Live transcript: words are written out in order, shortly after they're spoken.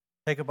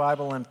Take a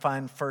Bible and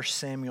find 1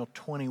 Samuel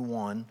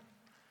 21.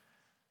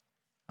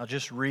 I'll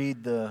just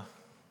read the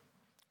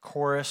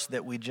chorus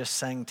that we just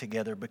sang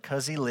together.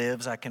 Because he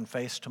lives, I can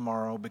face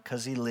tomorrow.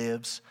 Because he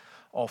lives,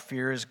 all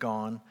fear is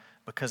gone.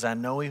 Because I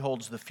know he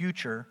holds the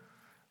future,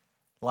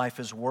 life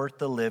is worth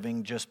the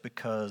living just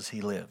because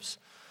he lives.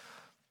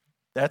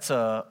 That's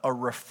a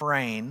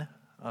refrain,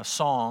 a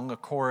song, a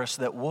chorus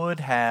that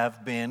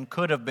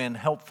could have been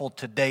helpful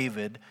to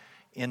David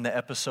in the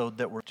episode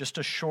that we're just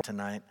a short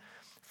tonight.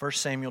 1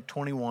 Samuel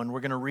 21. We're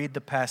going to read the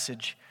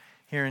passage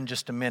here in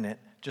just a minute.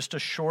 Just a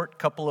short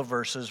couple of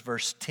verses,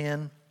 verse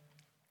 10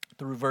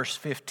 through verse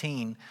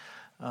 15.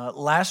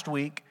 Last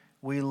week,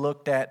 we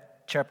looked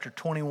at chapter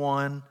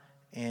 21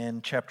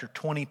 and chapter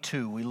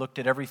 22. We looked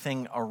at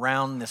everything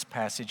around this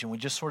passage, and we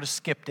just sort of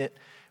skipped it.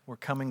 We're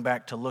coming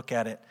back to look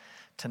at it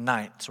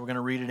tonight, so we're going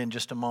to read it in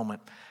just a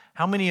moment.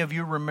 How many of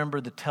you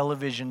remember the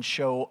television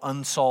show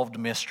Unsolved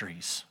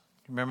Mysteries?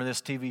 Remember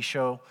this TV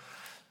show?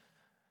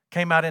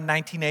 Came out in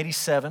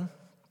 1987.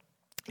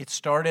 It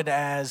started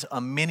as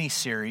a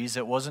mini-series.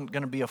 It wasn't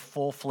going to be a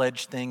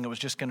full-fledged thing. It was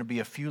just going to be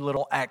a few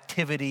little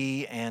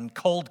activity and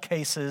cold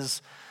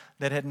cases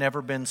that had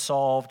never been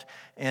solved.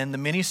 And the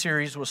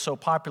mini-series was so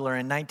popular,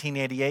 in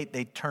 1988,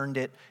 they turned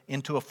it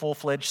into a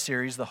full-fledged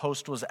series. The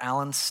host was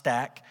Alan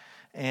Stack.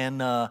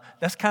 And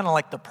that's kind of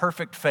like the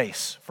perfect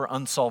face for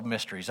Unsolved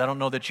Mysteries. I don't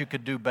know that you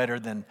could do better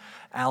than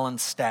Alan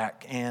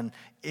Stack. And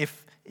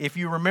if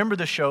you remember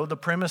the show, the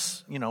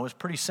premise, is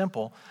pretty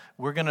simple.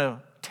 We're going to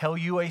tell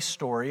you a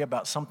story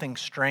about something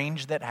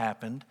strange that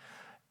happened,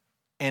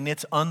 and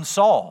it's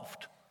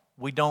unsolved.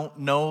 We don't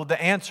know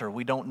the answer.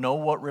 We don't know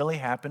what really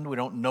happened. We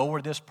don't know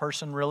where this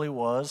person really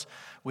was.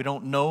 We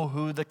don't know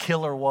who the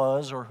killer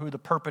was or who the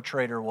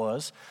perpetrator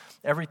was.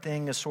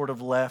 Everything is sort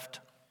of left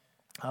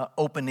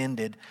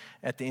open-ended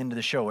at the end of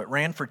the show. It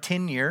ran for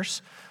 10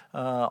 years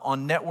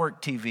on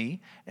network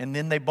TV, and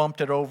then they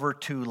bumped it over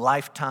to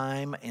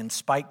Lifetime and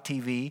Spike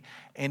TV.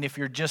 And if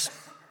you're just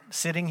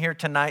sitting here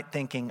tonight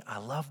thinking, I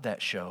love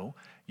that show,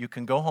 you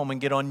can go home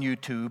and get on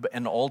YouTube,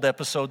 and old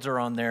episodes are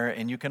on there,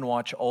 and you can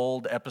watch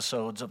old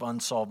episodes of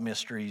Unsolved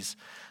Mysteries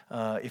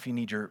if you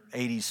need your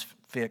 80s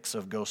fix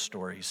of ghost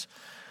stories.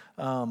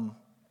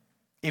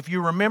 If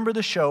you remember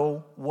the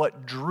show,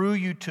 what drew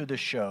you to the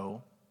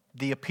show,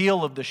 the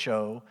appeal of the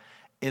show,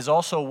 is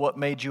also what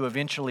made you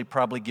eventually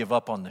probably give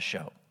up on the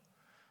show.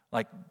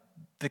 Like,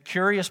 the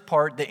curious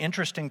part, the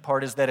interesting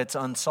part is that it's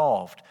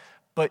unsolved.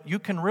 But you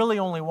can really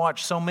only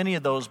watch so many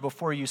of those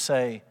before you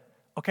say,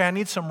 okay, I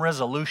need some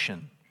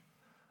resolution.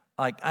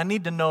 Like, I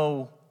need to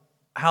know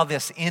how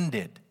this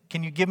ended.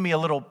 Can you give me a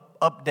little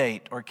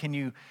update? Or can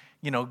you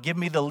give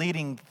me the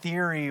leading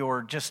theory?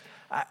 Or just,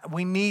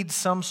 we need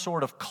some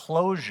sort of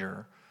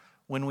closure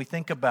when we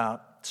think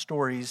about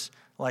stories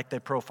like they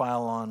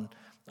profile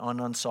on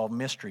Unsolved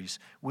Mysteries.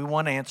 We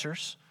want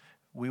answers.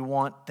 We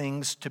want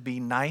things to be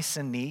nice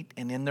and neat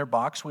and in their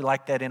box. We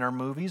like that in our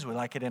movies. We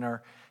like it in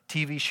our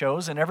TV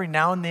shows. And every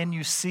now and then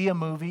you see a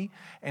movie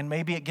and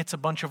maybe it gets a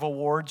bunch of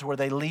awards where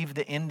they leave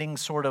the ending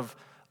sort of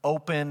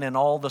open and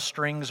all the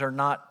strings are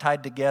not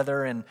tied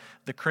together, and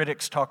the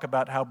critics talk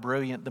about how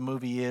brilliant the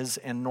movie is,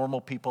 and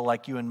normal people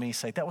like you and me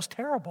say, that was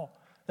terrible.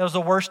 That was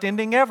the worst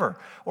ending ever.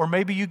 Or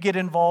maybe you get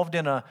involved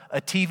in a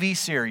TV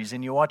series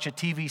and you watch a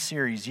TV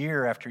series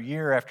year after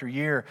year after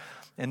year,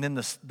 and then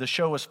the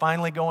show is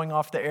finally going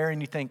off the air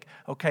and you think,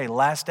 okay,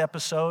 last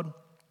episode,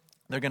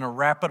 they're going to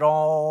wrap it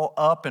all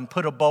up and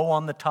put a bow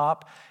on the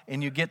top,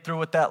 and you get through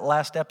with that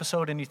last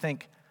episode and you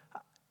think,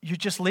 you're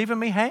just leaving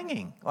me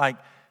hanging. Like,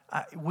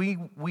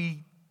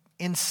 we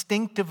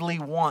instinctively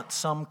want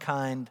some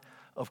kind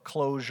of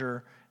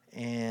closure,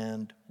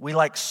 and we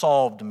like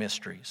solved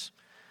mysteries.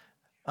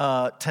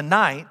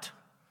 Tonight,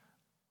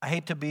 I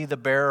hate to be the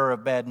bearer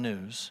of bad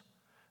news,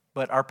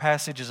 but our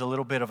passage is a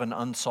little bit of an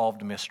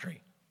unsolved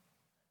mystery.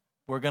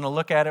 We're going to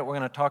look at it, we're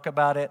going to talk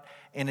about it,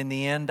 and in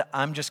the end,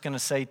 I'm just going to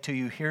say to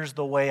you, here's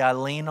the way I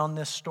lean on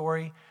this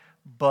story,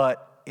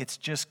 but it's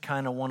just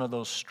kind of one of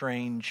those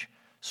strange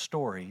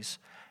stories.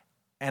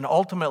 And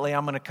ultimately,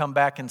 I'm going to come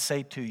back and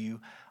say to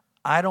you,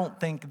 I don't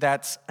think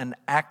that's an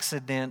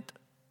accident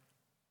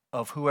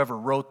of whoever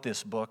wrote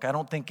this book. I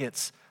don't think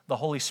it's the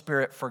Holy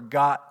Spirit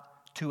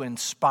forgot to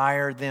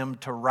inspire them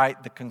to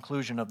write the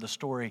conclusion of the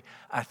story.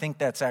 I think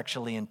that's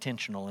actually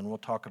intentional, and we'll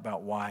talk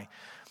about why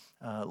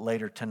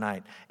later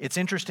tonight. It's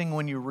interesting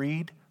when you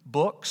read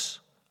books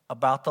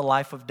about the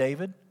life of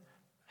David,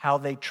 how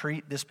they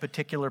treat this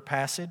particular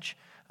passage.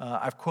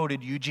 I've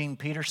quoted Eugene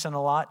Peterson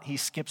a lot. He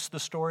skips the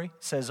story,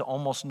 says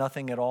almost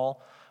nothing at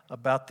all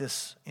about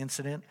this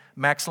incident.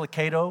 Max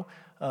Lucado,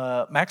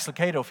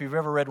 if you've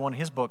ever read one of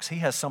his books, he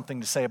has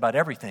something to say about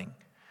everything.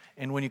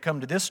 And when you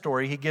come to this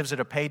story, he gives it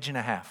a page and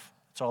a half.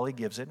 That's all he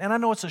gives it. And I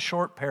know it's a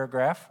short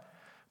paragraph,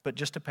 but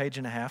just a page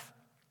and a half.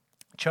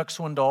 Chuck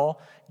Swindoll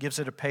gives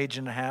it a page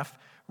and a half.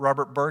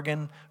 Robert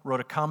Bergen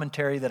wrote a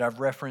commentary that I've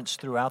referenced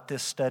throughout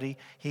this study.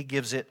 He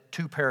gives it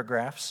 2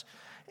 paragraphs.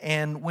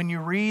 And when you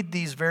read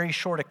these very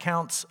short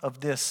accounts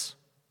of this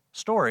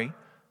story,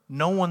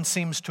 no one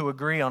seems to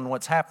agree on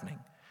what's happening.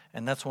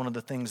 And that's one of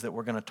the things that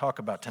we're going to talk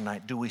about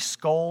tonight. Do we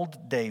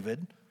scold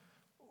David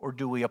or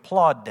do we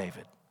applaud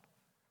David?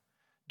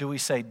 Do we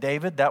say,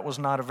 David, that was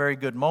not a very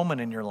good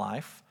moment in your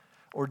life?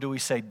 Or do we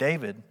say,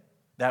 David,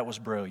 that was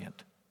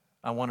brilliant.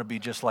 I want to be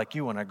just like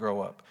you when I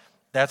grow up.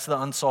 That's the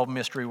unsolved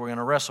mystery we're going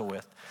to wrestle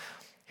with.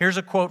 Here's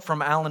a quote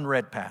from Alan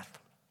Redpath.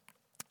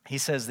 He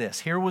says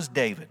this, "Here was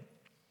David,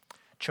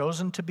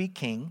 chosen to be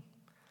king,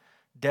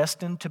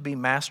 destined to be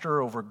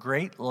master over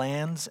great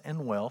lands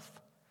and wealth,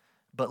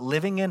 but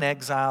living in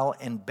exile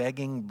and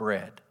begging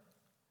bread.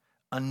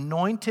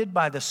 Anointed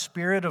by the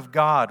Spirit of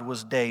God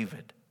was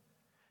David,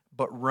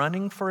 but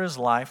running for his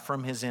life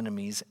from his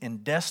enemies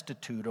and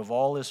destitute of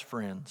all his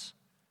friends.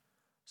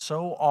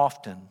 So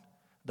often,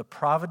 the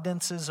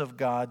providences of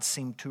God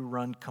seem to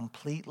run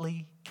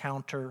completely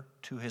counter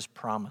to his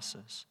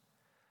promises,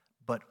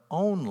 but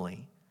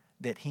only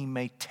that he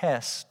may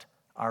test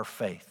our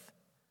faith,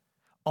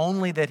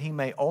 only that he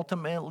may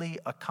ultimately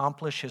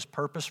accomplish his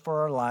purpose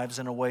for our lives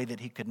in a way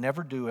that he could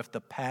never do if the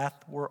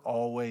path were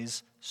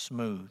always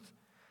smooth.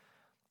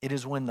 It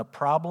is when the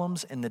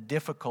problems and the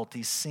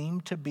difficulties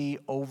seem to be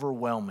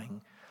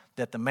overwhelming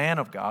that the man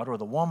of God or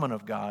the woman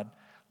of God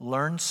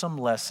learns some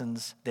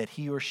lessons that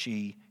he or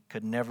she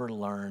could never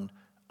learn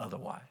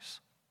otherwise."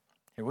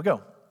 Here we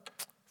go.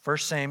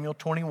 1 Samuel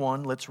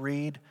 21, let's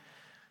read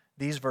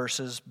these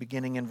verses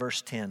beginning in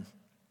verse 10.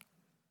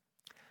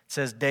 It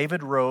says,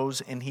 "David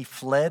rose and he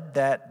fled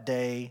that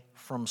day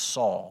from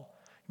Saul."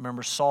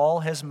 Remember,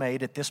 Saul has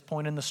made, at this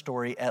point in the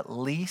story, at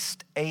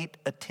least 8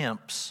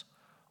 attempts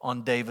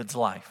on David's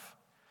life.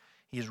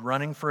 He's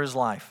running for his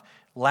life.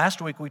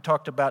 Last week we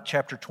talked about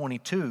chapter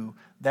 22.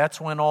 That's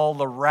when all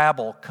the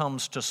rabble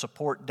comes to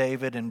support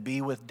David and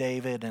be with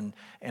David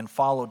and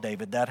follow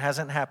David. That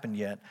hasn't happened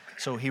yet.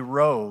 So he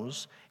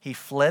rose, he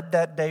fled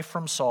that day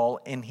from Saul,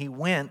 and he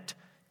went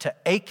to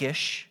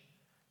Achish,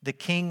 the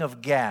king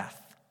of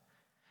Gath.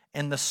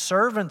 And the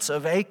servants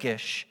of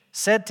Achish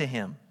said to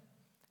him,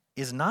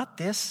 "Is not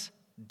this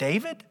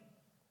David,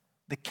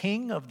 the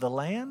king of the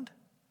land?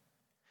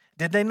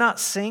 Did they not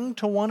sing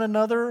to one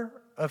another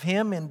of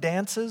him in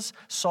dances?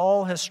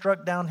 Saul has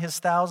struck down his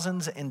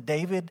thousands and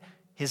David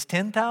his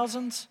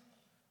 10,000s?"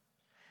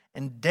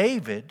 And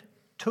David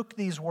took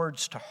these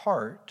words to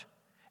heart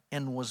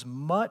and was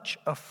much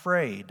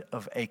afraid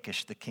of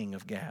Achish, the king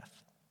of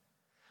Gath.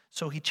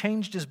 So he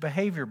changed his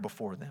behavior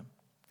before them,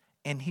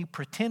 and he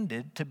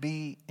pretended to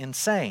be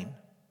insane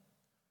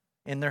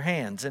in their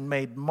hands and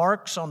made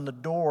marks on the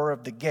door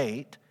of the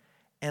gate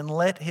and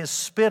let his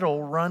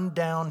spittle run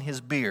down his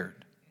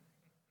beard.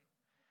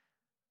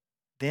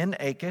 Then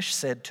Achish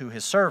said to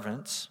his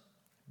servants,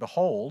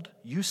 "Behold,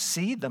 you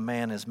see the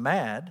man is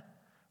mad.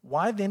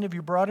 Why then have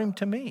you brought him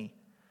to me?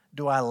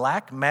 Do I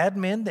lack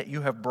madmen that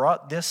you have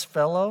brought this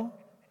fellow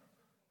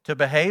to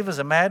behave as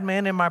a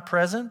madman in my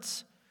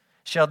presence?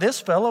 Shall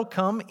this fellow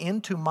come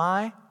into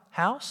my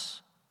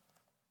house?"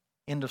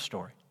 End of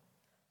story.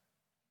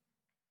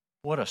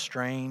 What a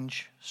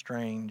strange,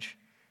 strange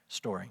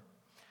story.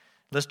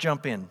 Let's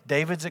jump in.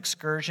 David's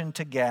excursion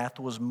to Gath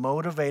was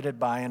motivated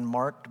by and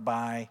marked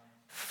by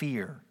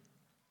fear.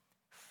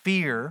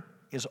 Fear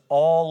is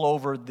all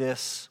over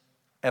this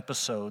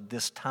episode,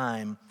 this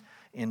time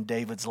in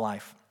David's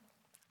life.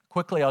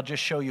 Quickly, I'll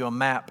just show you a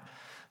map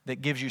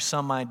that gives you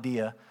some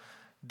idea.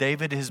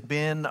 David has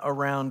been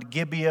around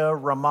Gibeah,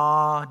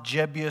 Ramah,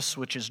 Jebus,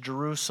 which is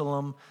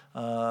Jerusalem.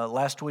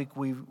 Last week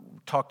we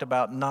talked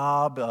about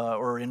Nob,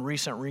 or in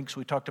recent weeks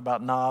we talked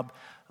about Nob.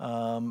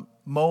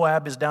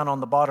 Moab is down on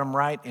the bottom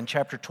right in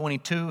chapter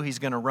 22. He's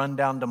going to run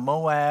down to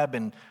Moab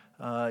and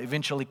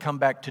eventually come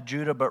back to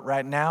Judah, but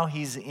right now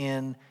he's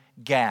in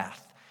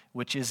Gath,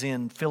 which is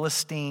in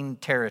Philistine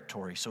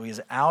territory. So he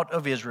is out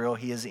of Israel.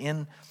 He is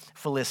in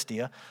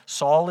Philistia.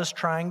 Saul is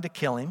trying to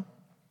kill him.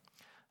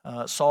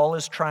 Saul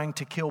is trying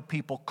to kill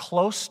people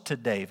close to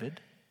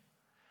David.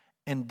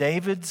 And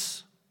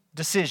David's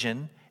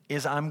decision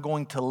is, I'm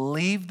going to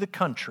leave the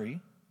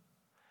country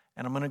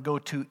and I'm going to go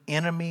to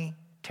enemy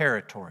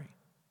territory.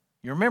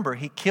 You remember,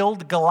 he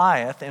killed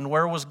Goliath, and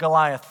where was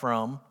Goliath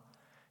from?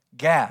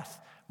 Gath.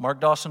 Mark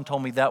Dawson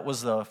told me that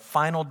was the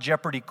final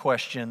Jeopardy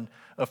question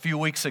a few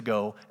weeks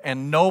ago,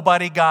 and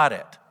nobody got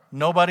it.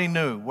 Nobody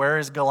knew, where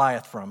is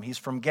Goliath from? He's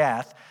from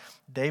Gath.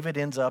 David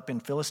ends up in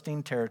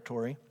Philistine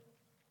territory.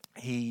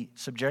 He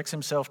subjects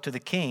himself to the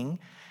king,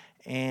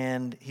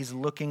 and he's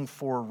looking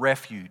for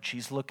refuge.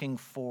 He's looking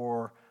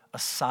for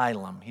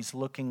asylum. He's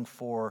looking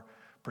for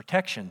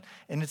protection.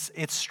 And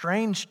it's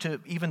strange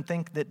to even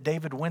think that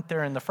David went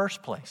there in the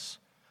first place.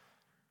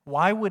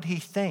 Why would he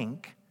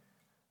think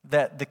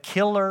that the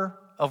killer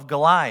of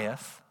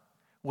Goliath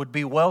would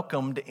be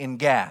welcomed in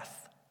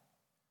Gath?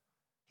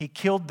 He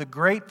killed the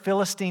great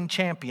Philistine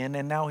champion,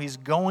 and now he's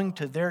going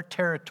to their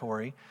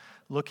territory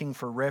looking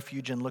for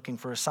refuge and looking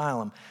for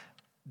asylum.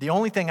 The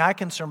only thing I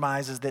can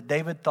surmise is that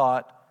David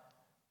thought,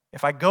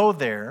 if I go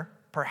there,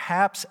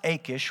 perhaps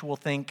Achish will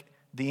think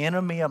the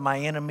enemy of my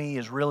enemy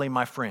is really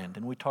my friend.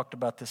 And we talked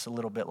about this a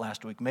little bit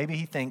last week. Maybe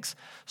he thinks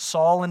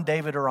Saul and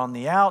David are on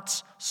the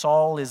outs.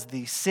 Saul is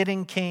the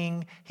sitting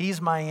king. He's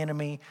my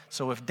enemy.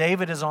 So if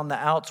David is on the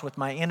outs with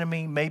my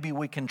enemy, maybe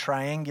we can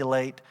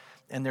triangulate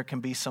and there can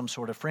be some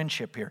sort of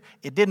friendship here.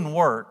 It didn't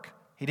work.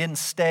 He didn't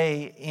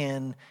stay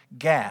in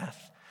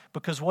Gath.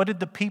 Because what did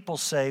the people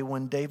say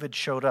when David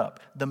showed up?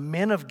 The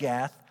men of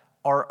Gath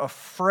are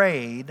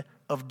afraid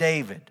of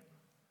David.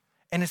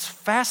 And it's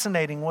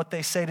fascinating what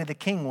they say to the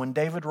king when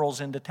David rolls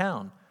into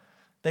town.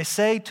 They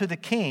say to the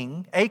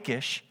king,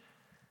 Achish,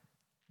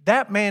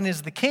 that man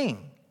is the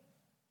king.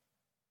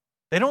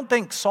 They don't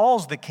think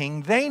Saul's the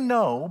king. They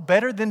know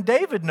better than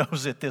David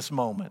knows at this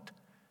moment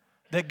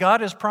that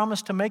God has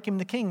promised to make him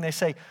the king. They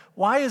say,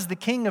 why is the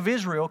king of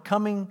Israel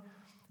coming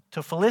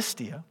to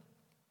Philistia?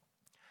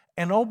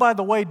 And oh, by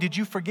the way, did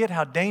you forget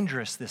how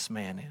dangerous this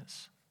man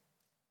is?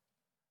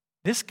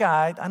 This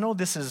guy, I know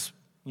this is,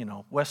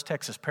 West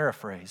Texas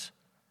paraphrase.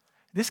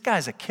 This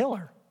guy's a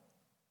killer.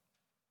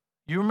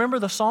 You remember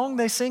the song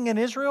they sing in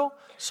Israel?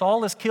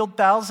 Saul has killed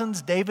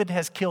thousands, David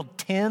has killed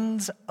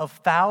tens of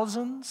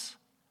thousands.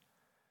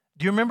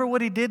 Do you remember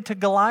what he did to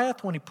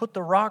Goliath when he put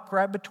the rock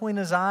right between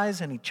his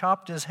eyes and he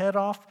chopped his head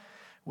off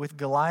with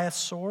Goliath's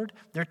sword?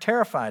 They're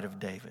terrified of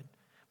David.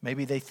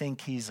 Maybe they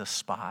think he's a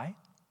spy.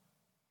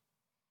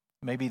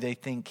 Maybe they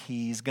think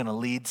he's going to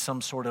lead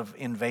some sort of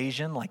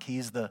invasion, like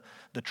he's the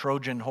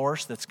Trojan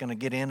horse that's going to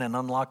get in and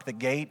unlock the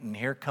gate, and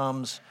here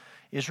comes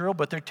Israel,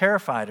 but they're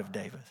terrified of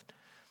David.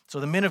 So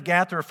the men of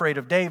Gath are afraid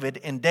of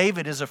David, and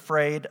David is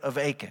afraid of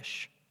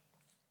Achish.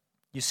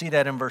 You see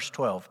that in verse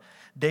 12.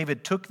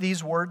 David took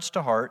these words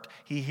to heart.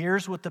 He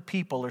hears what the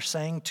people are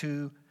saying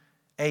to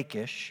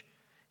Achish.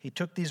 He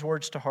took these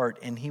words to heart,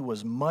 and he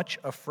was much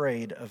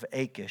afraid of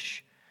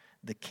Achish,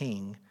 the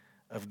king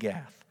of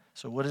Gath.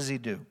 So what does he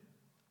do?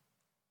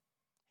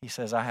 He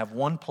says, I have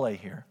one play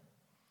here,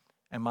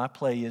 and my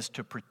play is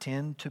to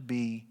pretend to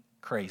be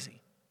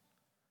crazy.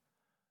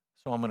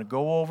 So I'm going to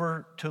go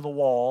over to the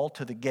wall,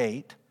 to the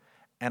gate,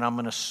 and I'm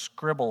going to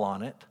scribble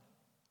on it.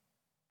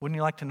 Wouldn't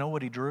you like to know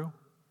what he drew?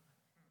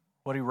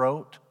 What he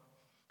wrote?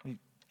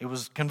 It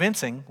was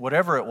convincing,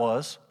 whatever it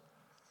was.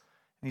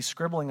 And he's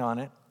scribbling on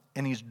it,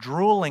 and he's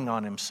drooling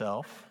on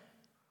himself,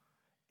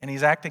 and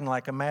he's acting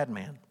like a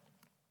madman.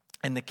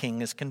 And the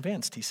king is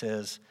convinced. He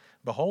says,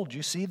 behold,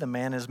 you see the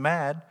man is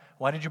mad.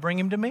 Why did you bring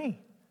him to me?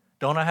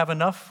 Don't I have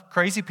enough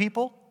crazy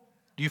people?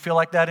 Do you feel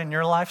like that in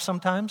your life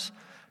sometimes?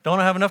 Don't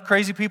I have enough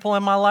crazy people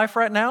in my life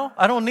right now?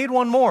 I don't need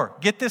one more.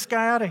 Get this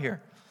guy out of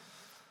here.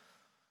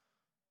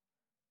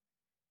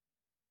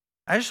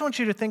 I just want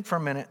you to think for a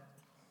minute.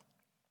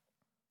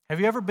 Have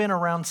you ever been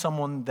around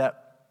someone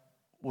that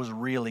was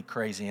really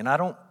crazy? And I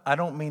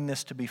don't mean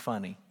this to be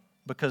funny,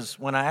 because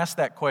when I ask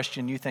that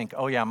question, you think,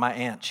 oh yeah, my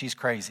aunt, she's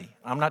crazy.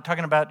 I'm not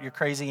talking about your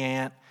crazy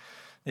aunt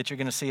that you're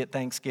going to see at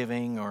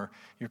Thanksgiving, or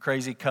your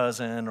crazy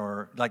cousin,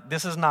 or like,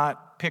 this is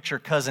not picture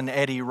Cousin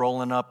Eddie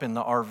rolling up in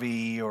the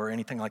RV or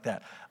anything like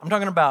that. I'm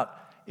talking about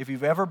if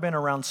you've ever been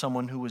around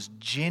someone who was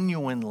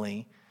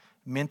genuinely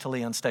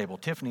mentally unstable.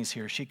 Tiffany's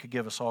here. She could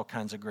give us all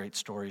kinds of great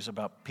stories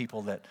about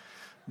people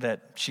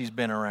that she's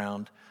been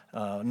around.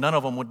 None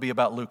of them would be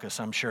about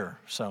Lucas, I'm sure.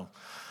 So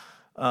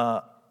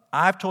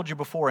I've told you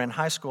before, in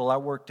high school, I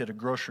worked at a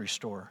grocery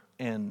store,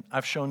 and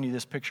I've shown you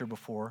this picture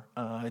before.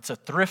 It's a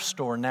thrift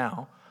store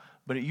now,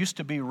 but it used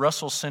to be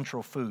Russell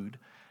Central Food.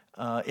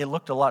 It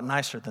looked a lot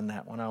nicer than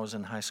that when I was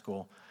in high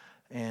school.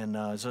 And it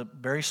was a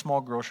very small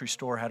grocery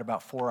store, had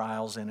about 4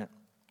 aisles in it.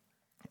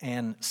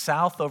 And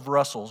south of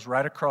Russell's,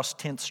 right across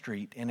 10th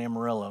Street in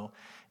Amarillo,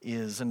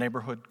 is a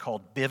neighborhood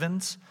called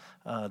Bivens.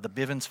 The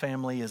Bivens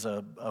family is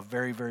a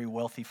very, very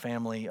wealthy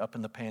family up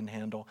in the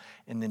Panhandle.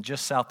 And then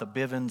just south of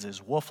Bivens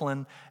is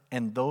Wolflin.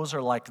 And those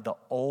are like the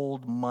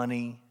old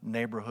money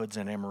neighborhoods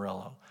in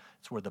Amarillo.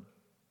 It's where the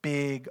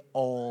big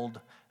old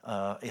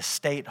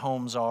estate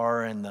homes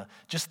are, and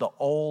just the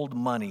old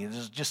money.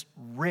 There's just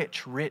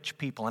rich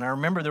people. And I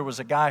remember there was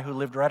a guy who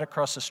lived right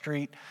across the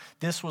street.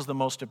 This was the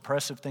most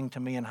impressive thing to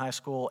me in high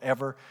school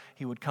ever.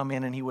 He would come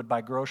in and he would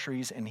buy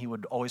groceries, and he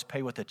would always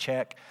pay with a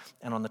check.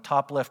 And on the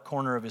top left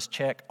corner of his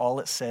check,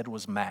 all it said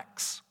was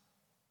Max.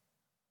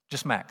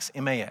 Just Max,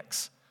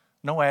 M-A-X.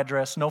 No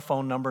address, no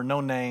phone number,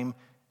 no name,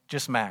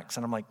 just Max.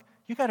 And I'm like,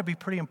 you got to be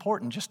pretty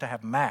important just to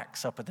have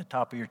Max up at the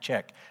top of your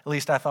check. At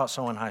least I thought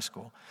so in high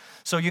school.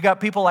 So you got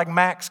people like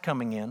Max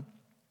coming in,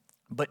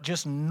 but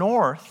just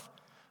north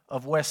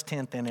of West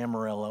 10th in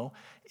Amarillo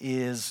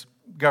is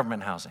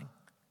government housing.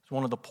 It's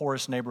one of the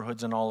poorest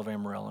neighborhoods in all of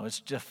Amarillo. It's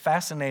just a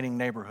fascinating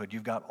neighborhood.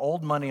 You've got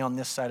old money on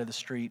this side of the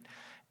street,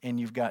 and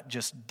you've got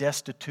just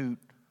destitute,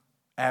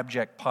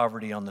 abject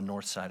poverty on the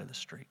north side of the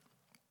street.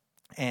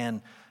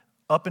 And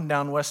up and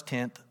down West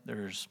 10th,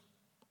 there's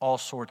all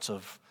sorts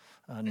of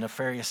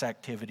nefarious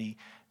activity.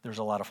 There's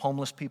a lot of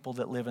homeless people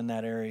that live in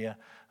that area.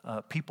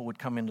 People would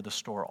come into the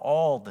store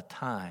all the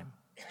time.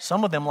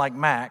 Some of them, like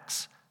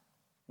Max,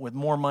 with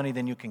more money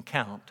than you can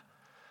count.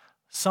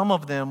 Some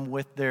of them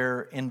with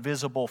their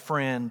invisible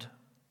friend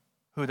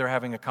who they're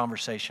having a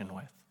conversation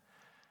with.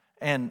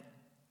 And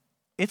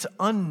It's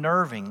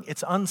unnerving,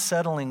 it's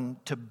unsettling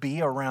to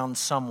be around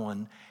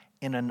someone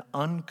in an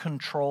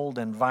uncontrolled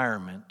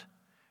environment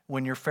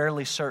when you're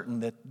fairly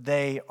certain that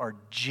they are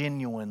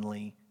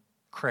genuinely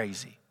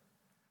crazy.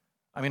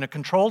 I mean, a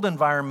controlled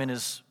environment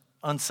is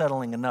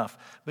unsettling enough,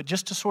 but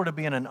just to sort of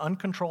be in an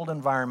uncontrolled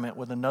environment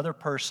with another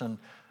person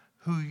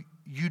who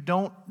you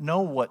don't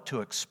know what to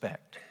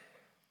expect.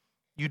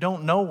 You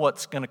don't know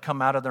what's going to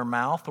come out of their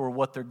mouth or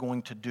what they're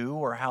going to do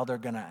or how they're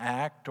going to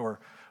act or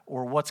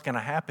what's going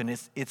to happen.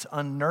 It's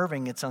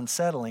unnerving, it's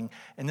unsettling.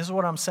 And this is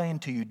what I'm saying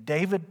to you.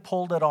 David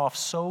pulled it off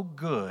so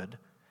good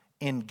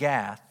in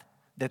Gath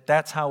that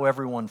that's how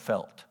everyone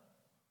felt.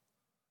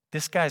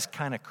 This guy's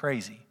kind of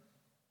crazy.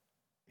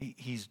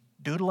 He's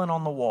doodling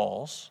on the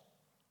walls.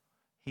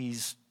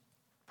 He's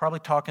probably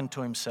talking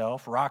to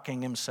himself,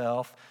 rocking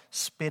himself,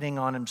 spitting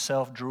on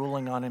himself,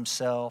 drooling on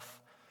himself.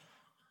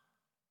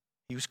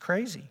 He was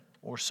crazy,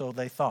 or so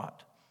they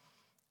thought.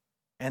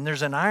 And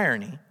there's an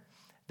irony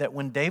that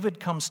when David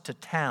comes to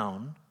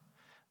town,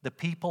 the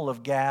people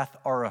of Gath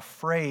are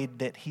afraid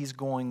that he's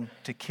going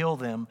to kill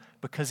them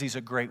because he's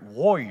a great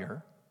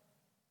warrior.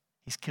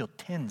 He's killed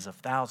tens of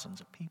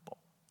thousands of people.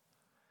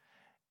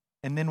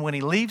 And then when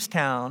he leaves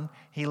town,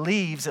 he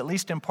leaves, at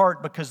least in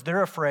part, because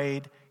they're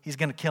afraid he's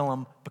going to kill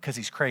him because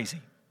he's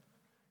crazy.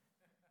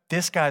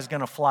 This guy's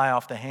going to fly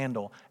off the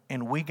handle,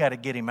 and we got to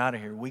get him out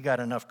of here. We got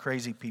enough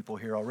crazy people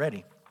here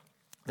already.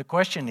 The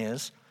question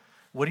is,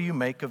 what do you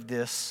make of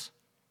this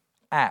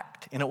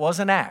act? And it was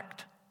an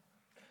act.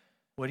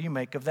 What do you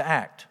make of the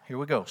act? Here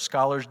we go.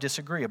 Scholars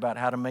disagree about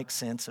how to make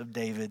sense of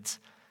David's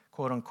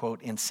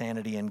quote-unquote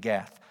insanity in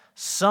Gath.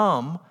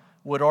 Some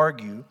would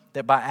argue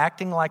that by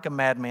acting like a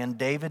madman,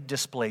 David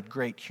displayed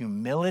great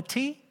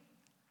humility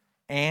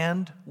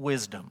and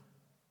wisdom.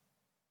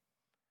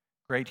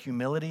 Great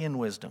humility and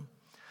wisdom.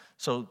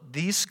 So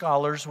these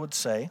scholars would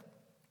say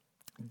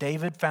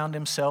David found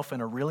himself in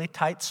a really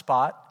tight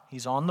spot.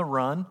 He's on the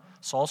run.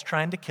 Saul's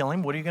trying to kill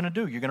him. What are you going to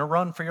do? You're going to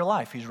run for your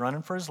life. He's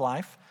running for his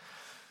life.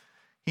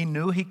 He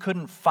knew he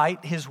couldn't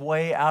fight his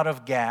way out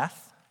of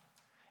Gath,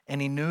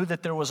 and he knew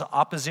that there was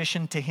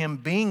opposition to him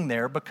being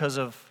there because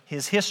of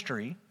his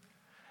history.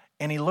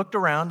 And he looked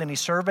around and he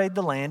surveyed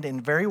the land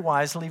and very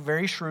wisely,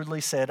 very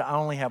shrewdly said, I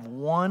only have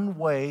one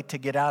way to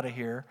get out of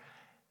here,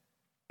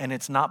 and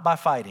it's not by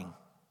fighting.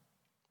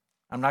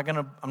 I'm not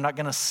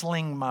going to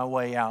sling my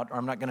way out, or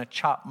I'm not going to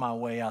chop my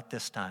way out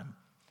this time.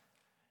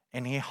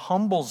 And he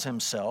humbles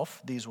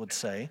himself, these would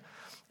say,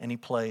 and he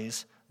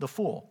plays the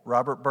fool.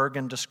 Robert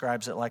Bergen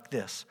describes it like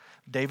this.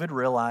 David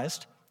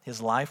realized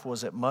his life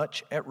was as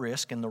much at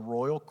risk in the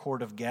royal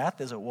court of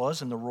Gath as it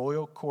was in the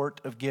royal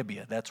court of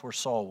Gibeah. That's where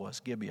Saul was,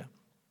 Gibeah.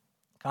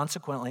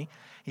 Consequently,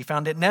 he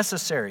found it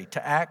necessary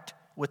to act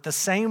with the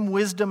same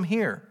wisdom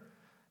here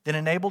that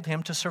enabled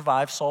him to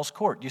survive Saul's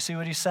court. You see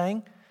what he's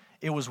saying?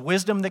 It was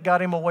wisdom that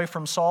got him away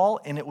from Saul,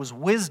 and it was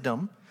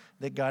wisdom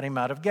that got him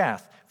out of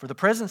Gath. For the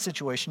present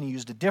situation, he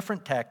used a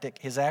different tactic.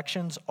 His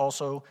actions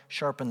also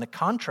sharpened the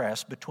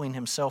contrast between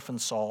himself and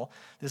Saul.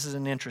 This is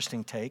an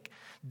interesting take.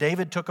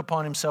 David took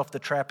upon himself the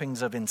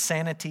trappings of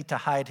insanity to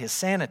hide his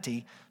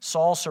sanity.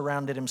 Saul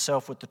surrounded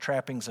himself with the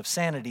trappings of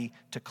sanity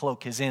to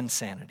cloak his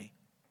insanity.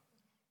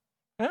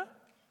 Yeah,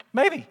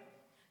 maybe.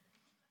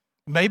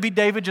 Maybe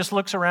David just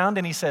looks around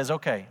and he says,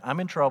 okay, I'm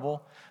in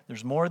trouble.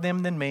 There's more of them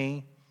than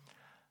me.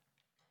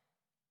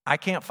 I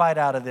can't fight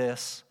out of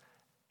this.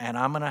 And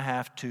I'm going to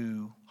have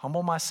to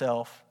humble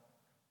myself,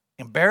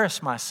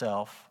 embarrass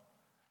myself,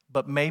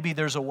 but maybe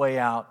there's a way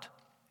out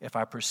if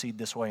I proceed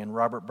this way. And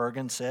Robert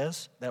Bergen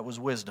says that was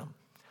wisdom.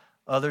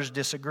 Others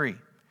disagree,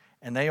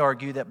 and they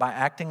argue that by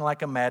acting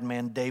like a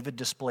madman, David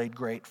displayed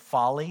great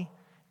folly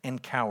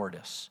and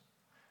cowardice.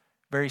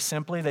 Very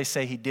simply, they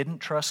say he didn't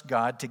trust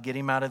God to get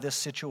him out of this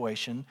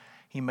situation.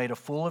 He made a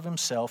fool of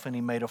himself, and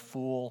he made a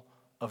fool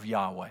of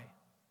Yahweh.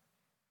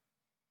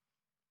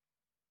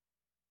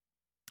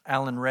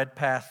 Alan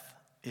Redpath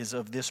is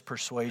of this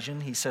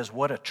persuasion. He says,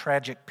 what a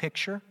tragic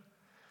picture.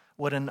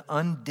 What an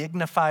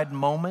undignified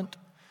moment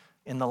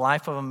in the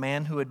life of a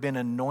man who had been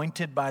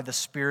anointed by the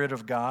Spirit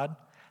of God.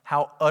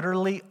 How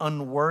utterly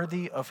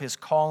unworthy of his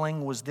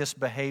calling was this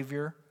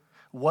behavior.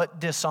 What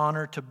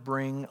dishonor to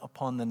bring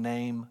upon the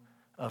name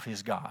of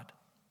his God.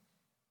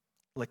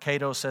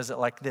 Licato says it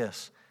like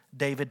this.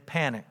 David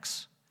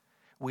panics.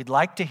 We'd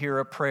like to hear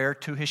a prayer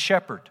to his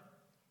shepherd.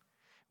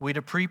 We'd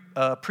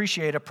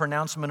appreciate a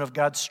pronouncement of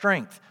God's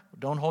strength.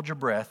 Don't hold your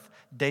breath.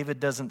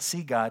 David doesn't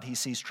see God, he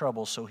sees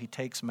trouble, so he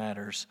takes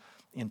matters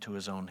into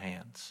his own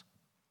hands.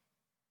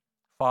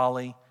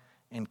 Folly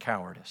and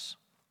cowardice.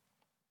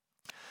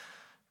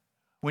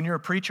 When you're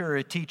a preacher or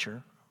a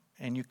teacher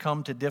and you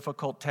come to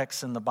difficult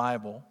texts in the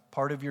Bible,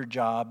 part of your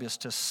job is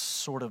to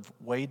sort of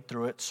wade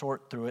through it,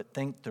 sort through it,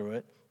 think through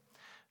it,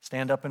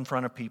 stand up in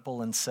front of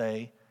people and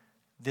say,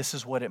 this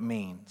is what it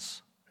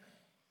means.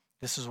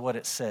 This is what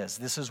it says.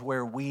 This is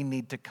where we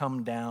need to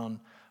come down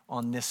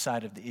on this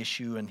side of the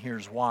issue, and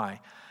here's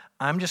why.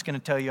 I'm just going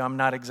to tell you I'm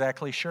not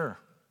exactly sure.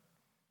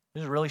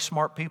 These are really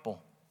smart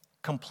people.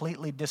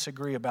 Completely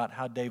disagree about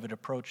how David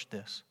approached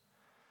this.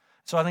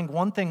 So I think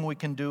one thing we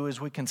can do is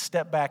we can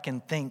step back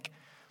and think,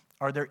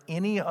 are there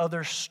any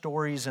other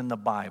stories in the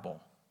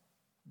Bible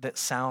that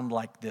sound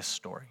like this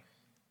story?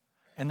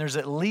 And there's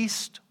at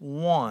least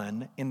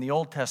one in the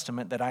Old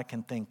Testament that I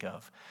can think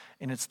of.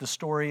 And it's the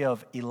story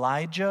of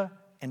Elijah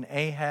and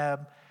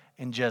Ahab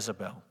and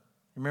Jezebel.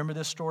 Remember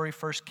this story,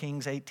 1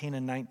 Kings 18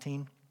 and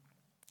 19?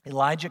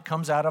 Elijah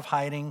comes out of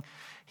hiding.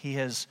 He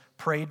has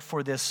prayed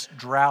for this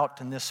drought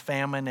and this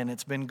famine, and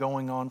it's been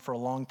going on for a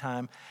long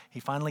time. He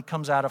finally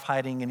comes out of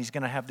hiding, and he's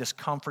going to have this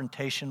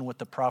confrontation with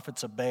the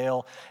prophets of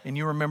Baal. And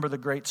you remember the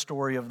great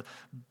story of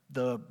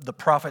the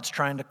prophets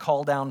trying to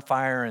call down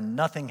fire, and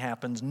nothing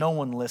happens. No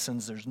one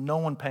listens. There's no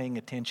one paying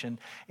attention.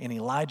 And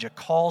Elijah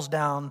calls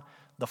down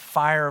the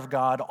fire of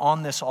God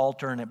on this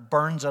altar, and it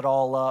burns it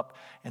all up.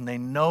 And they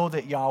know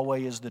that Yahweh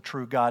is the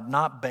true God,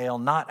 not Baal,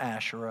 not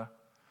Asherah.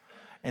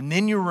 And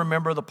then you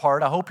remember the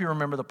part, I hope you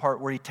remember the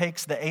part where he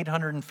takes the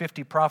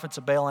 850 prophets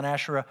of Baal and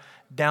Asherah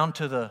down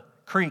to the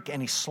creek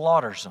and he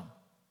slaughters them.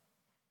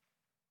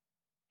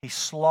 He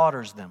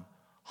slaughters them,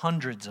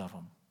 hundreds of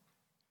them.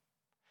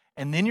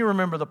 And then you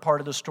remember the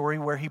part of the story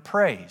where he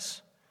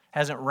prays.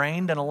 Hasn't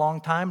rained in a long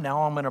time,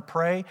 now I'm going to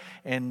pray.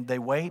 And they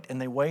wait,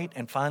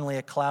 and finally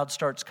a cloud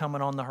starts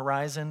coming on the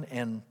horizon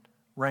and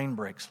rain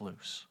breaks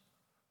loose.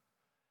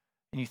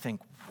 And you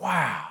think,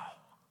 wow.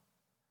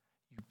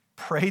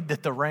 Prayed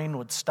that the rain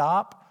would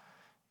stop.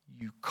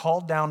 You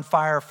called down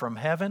fire from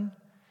heaven.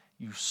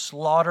 You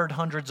slaughtered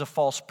hundreds of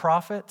false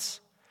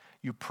prophets.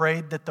 You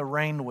prayed that the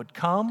rain would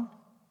come.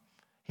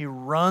 He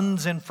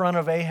runs in front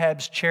of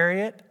Ahab's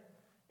chariot,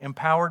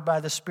 empowered by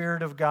the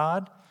Spirit of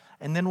God.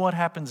 And then what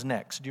happens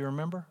next? Do you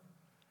remember?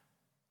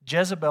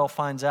 Jezebel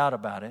finds out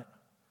about it.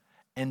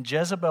 And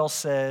Jezebel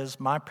says,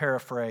 my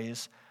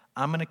paraphrase,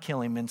 I'm going to kill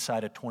him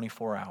inside of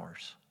 24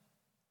 hours.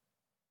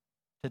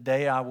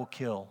 Today I will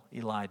kill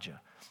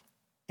Elijah.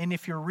 And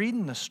if you're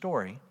reading the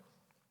story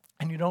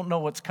and you don't know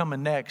what's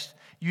coming next,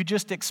 you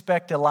just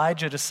expect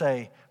Elijah to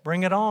say,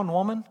 bring it on,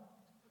 woman.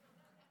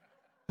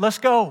 Let's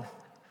go.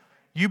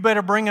 You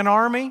better bring an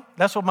army.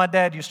 That's what my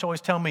dad used to always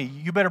tell me.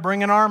 You better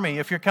bring an army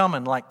if you're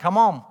coming. Like, come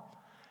on.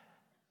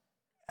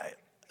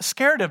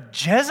 Scared of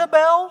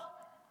Jezebel?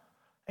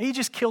 He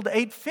just killed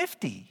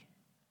 850.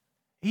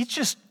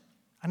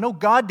 I know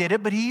God did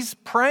it, but he's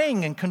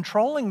praying and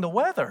controlling the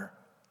weather.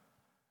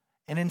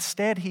 And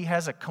instead, he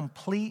has a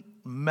complete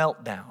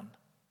meltdown,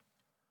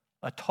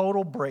 a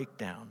total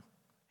breakdown.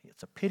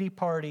 It's a pity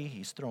party.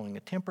 He's throwing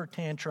a temper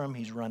tantrum.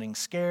 He's running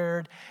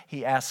scared.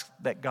 He asks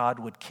that God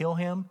would kill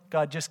him.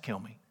 God, just kill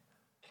me.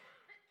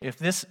 If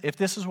this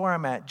is where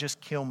I'm at,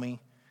 just kill me.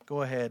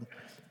 Go ahead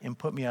and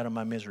put me out of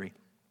my misery.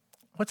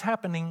 What's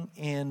happening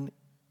in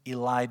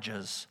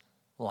Elijah's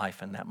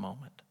life in that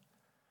moment?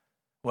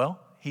 Well,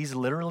 he's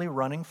literally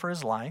running for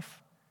his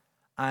life.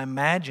 I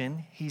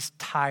imagine he's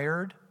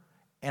tired.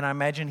 And I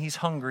imagine he's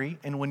hungry,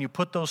 and when you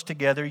put those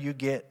together, you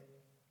get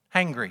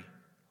hangry,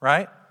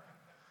 right?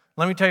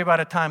 Let me tell you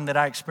about a time that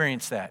I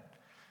experienced that.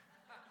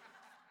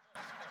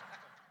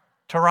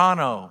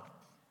 Toronto,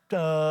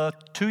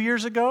 3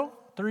 years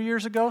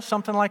ago,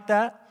 something like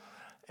that.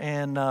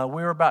 And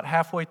we were about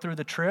halfway through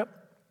the trip,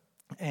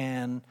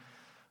 and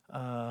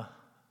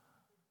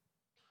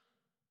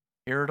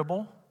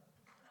irritable,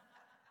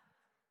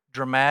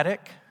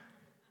 dramatic,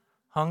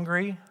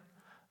 hungry,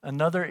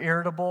 another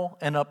irritable,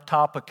 and up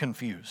top a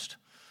confused.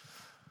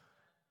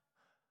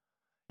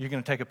 You're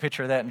going to take a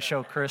picture of that and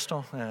show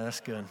Crystal? Yeah, that's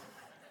good.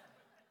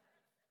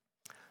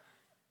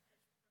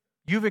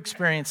 You've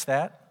experienced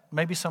that.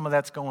 Maybe some of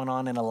that's going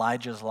on in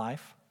Elijah's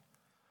life.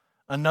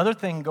 Another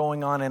thing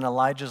going on in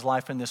Elijah's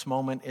life in this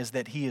moment is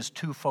that he is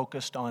too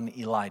focused on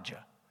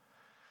Elijah.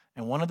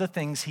 And one of the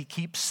things he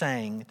keeps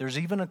saying, there's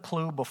even a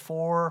clue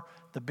before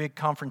the big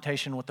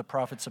confrontation with the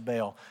prophets of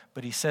Baal,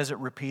 but he says it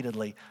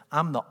repeatedly,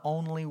 I'm the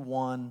only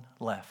one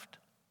left.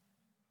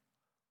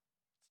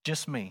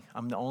 Just me.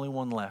 I'm the only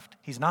one left.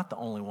 He's not the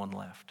only one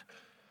left.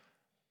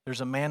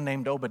 There's a man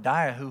named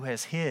Obadiah who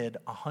has hid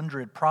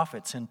 100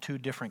 prophets in 2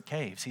 different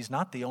caves. He's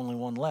not the only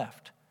one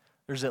left.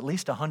 There's at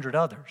least 100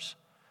 others.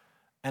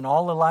 And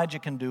all Elijah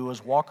can do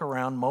is walk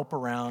around, mope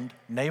around,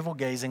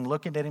 navel-gazing,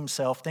 looking at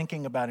himself,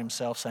 thinking about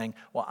himself, saying,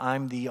 well,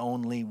 I'm the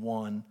only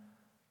one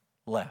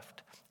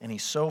left. And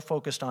he's so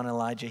focused on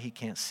Elijah, he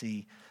can't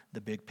see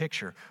the big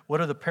picture.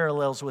 What are the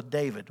parallels with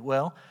David?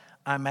 Well,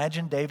 I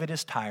imagine David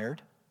is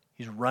tired.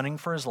 He's running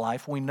for his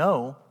life. We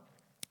know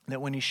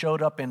that when he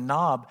showed up in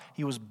Nob,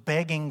 he was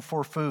begging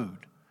for food.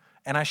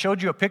 And I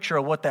showed you a picture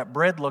of what that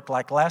bread looked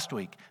like last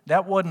week.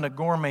 That wasn't a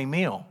gourmet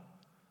meal.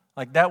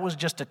 Like that was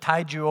just to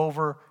tide you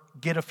over,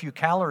 get a few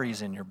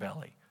calories in your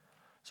belly.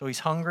 So he's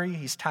hungry,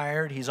 he's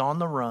tired, he's on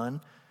the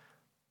run.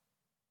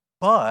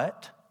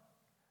 But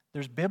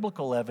there's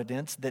biblical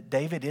evidence that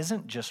David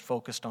isn't just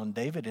focused on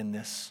David in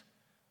this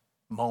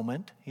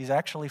moment. He's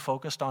actually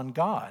focused on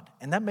God.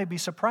 And that may be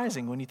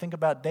surprising when you think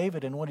about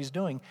David and what he's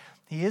doing.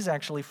 He is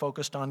actually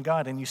focused on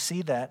God. And you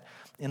see that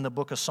in the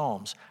book of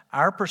Psalms.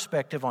 Our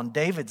perspective on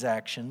David's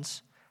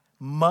actions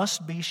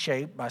must be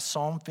shaped by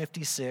Psalm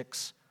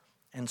 56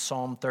 and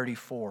Psalm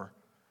 34.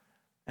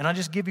 And I'll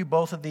just give you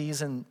both of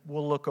these, and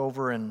we'll look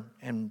over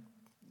and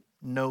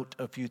note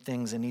a few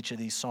things in each of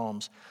these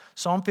Psalms.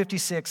 Psalm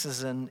 56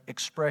 is an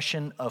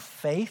expression of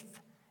faith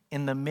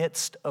in the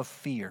midst of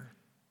fear.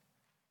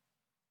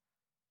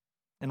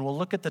 And we'll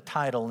look at the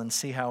title and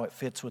see how it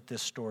fits with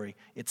this story.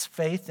 It's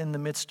faith in the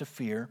midst of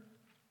fear.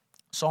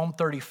 Psalm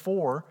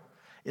 34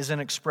 is an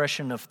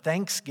expression of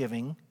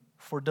thanksgiving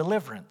for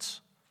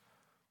deliverance.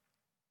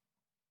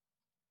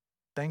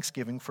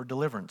 Thanksgiving for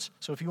deliverance.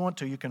 So if you want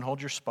to, you can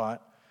hold your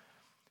spot.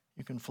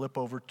 You can flip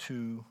over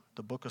to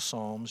the book of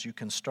Psalms. You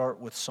can start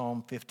with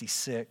Psalm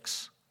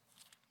 56.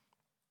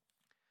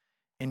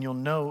 And you'll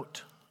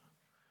note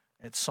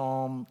at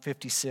Psalm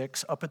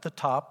 56, up at the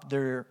top,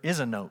 there is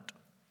a note.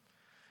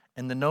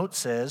 And the note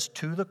says,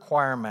 to the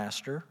choir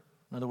master,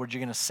 in other words, you're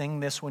going to sing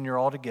this when you're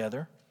all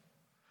together,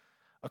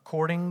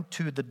 according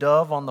to the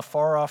dove on the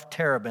far-off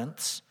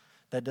terebinths.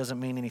 That doesn't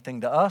mean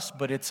anything to us,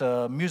 but it's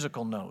a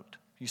musical note.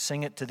 You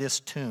sing it to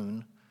this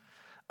tune.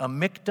 A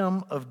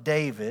miktam of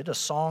David, a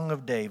song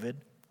of David,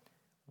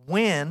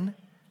 when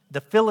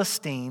the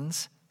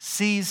Philistines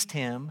seized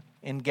him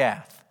in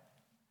Gath.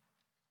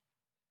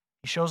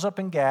 He shows up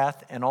in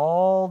Gath, and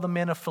all the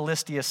men of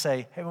Philistia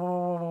say, hey,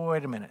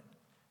 wait a minute.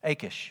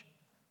 Achish,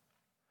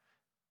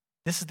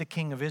 this is the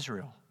king of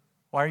Israel.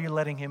 Why are you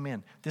letting him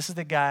in? This is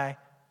the guy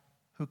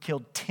who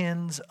killed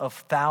tens of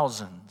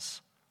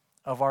thousands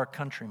of our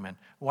countrymen.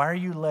 Why are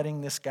you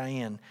letting this guy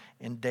in?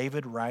 And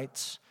David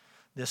writes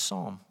this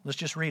psalm. Let's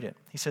just read it.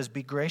 He says,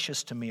 be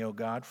gracious to me, O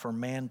God, for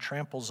man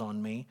tramples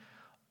on me.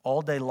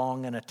 All day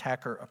long an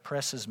attacker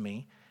oppresses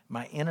me.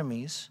 My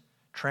enemies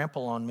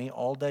trample on me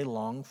all day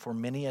long, for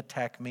many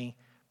attack me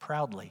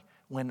proudly.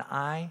 When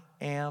I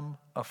am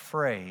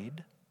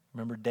afraid,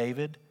 remember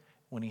David,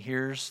 when he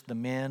hears the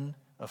men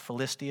of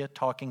Philistia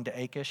talking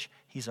to Achish,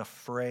 he's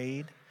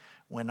afraid.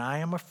 When I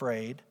am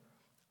afraid,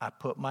 I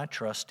put my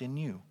trust in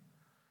you,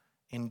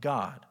 in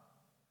God,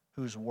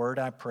 whose word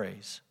I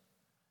praise.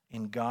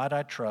 In God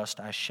I trust,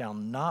 I shall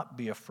not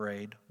be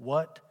afraid.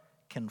 What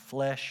can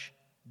flesh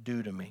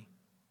do to me?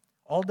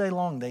 All day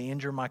long they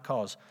injure my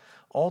cause.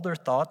 All their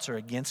thoughts are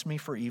against me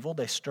for evil.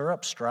 They stir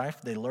up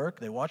strife. They lurk.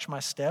 They watch my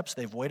steps.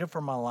 They've waited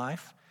for my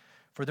life.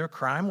 For their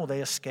crime will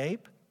they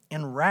escape?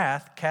 In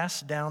wrath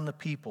cast down the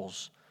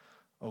peoples.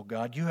 O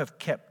God, you have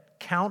kept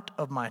count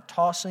of my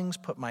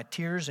tossings. Put my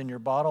tears in your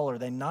bottle. Are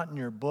they not in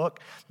your book?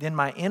 Then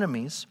my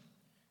enemies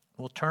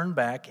will turn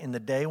back in the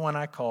day when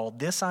I call.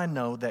 This I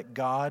know, that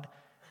God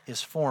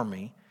is for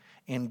me.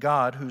 In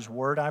God, whose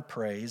word I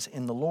praise,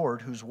 in the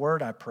Lord, whose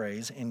word I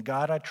praise, in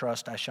God I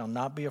trust, I shall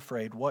not be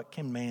afraid. What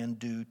can man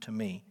do to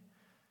me?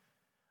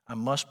 I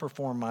must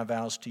perform my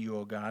vows to you,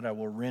 O God. I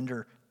will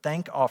render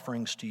thank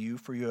offerings to you,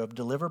 for you have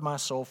delivered my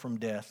soul from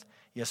death,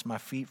 yes, my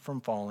feet from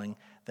falling,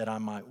 that I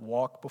might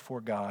walk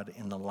before God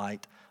in the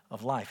light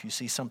of life. You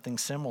see something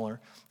similar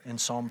in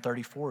Psalm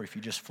 34 if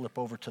you just flip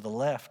over to the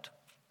left.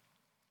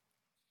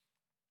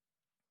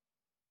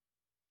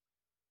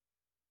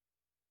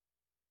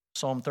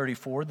 Psalm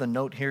 34, the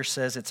note here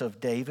says it's of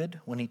David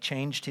when he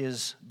changed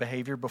his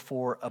behavior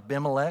before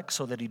Abimelech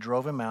so that he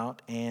drove him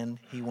out and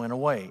he went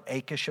away.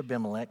 Achish,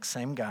 Abimelech,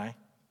 same guy.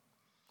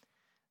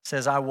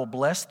 Says, I will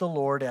bless the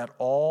Lord at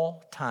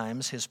all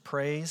times. His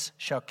praise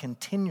shall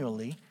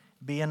continually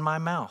be in my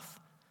mouth.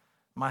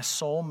 My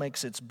soul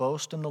makes its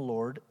boast in the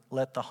Lord.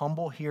 Let the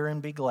humble hear and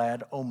be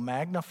glad. O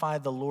magnify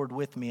the Lord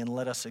with me, and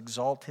let us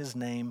exalt his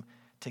name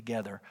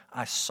together.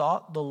 I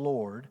sought the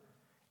Lord,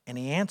 and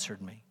he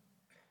answered me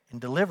and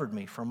delivered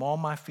me from all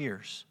my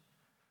fears.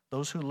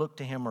 Those who look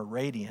to him are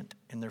radiant,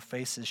 and their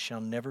faces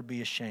shall never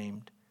be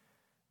ashamed.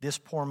 This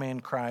poor man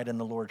cried, and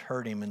the Lord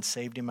heard him and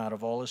saved him out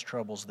of all his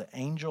troubles. The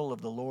angel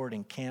of the Lord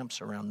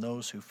encamps around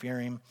those who fear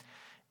him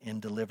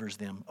and delivers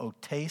them. O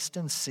taste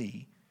and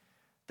see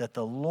that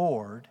the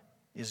Lord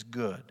is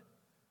good.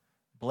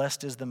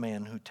 Blessed is the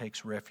man who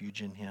takes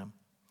refuge in him.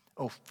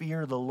 O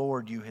fear the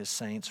Lord, you his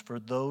saints, for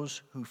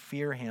those who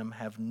fear him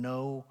have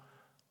no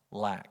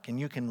lack. And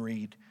you can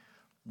read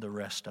the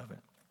rest of it.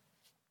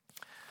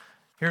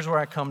 Here's where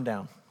I come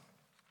down.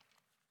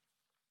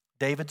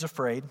 David's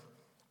afraid,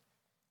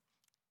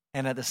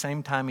 and at the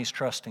same time he's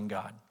trusting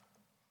God.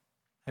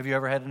 Have you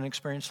ever had an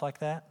experience like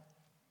that?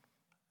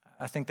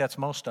 I think that's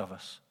most of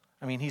us.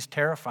 I mean, he's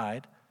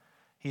terrified.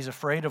 He's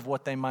afraid of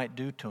what they might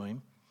do to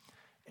him,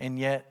 and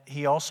yet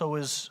he also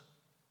is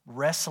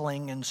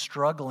wrestling and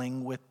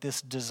struggling with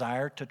this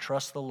desire to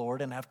trust the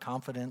Lord and have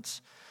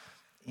confidence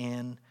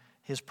in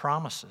his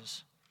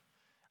promises.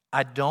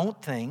 I don't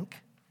think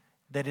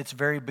that it's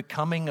very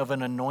becoming of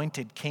an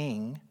anointed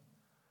king,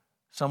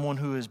 someone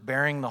who is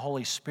bearing the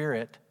Holy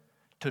Spirit,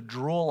 to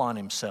drool on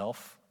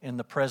himself in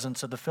the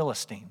presence of the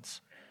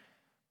Philistines.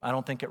 I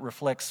don't think it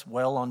reflects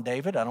well on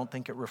David. I don't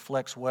think it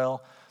reflects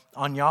well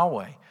on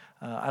Yahweh.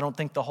 I don't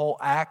think the whole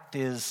act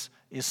is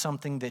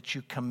something that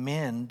you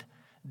commend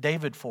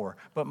David for.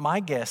 But my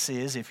guess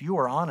is, if you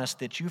are honest,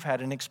 that you've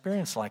had an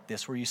experience like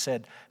this where you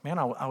said, man,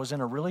 I was in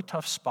a really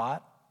tough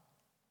spot.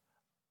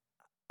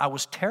 I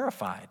was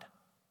terrified.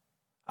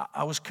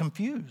 I was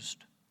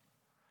confused.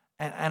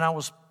 And I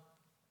was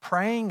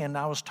praying and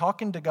I was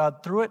talking to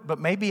God through it, but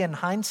maybe in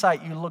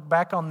hindsight you look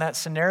back on that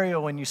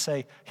scenario and you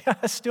say, yeah,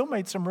 I still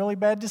made some really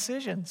bad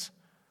decisions.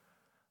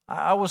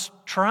 I was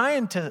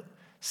trying to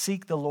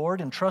seek the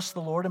Lord and trust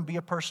the Lord and be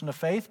a person of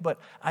faith, but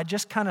I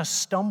just kind of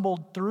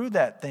stumbled through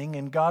that thing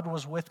and God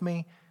was with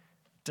me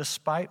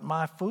despite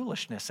my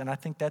foolishness. And I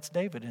think that's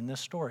David in this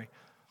story.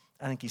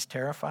 I think he's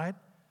terrified.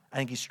 I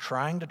think he's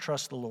trying to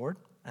trust the Lord.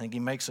 I think he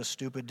makes a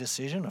stupid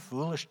decision, a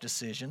foolish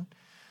decision.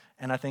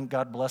 And I think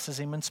God blesses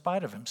him in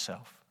spite of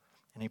himself.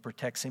 And he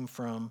protects him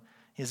from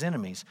his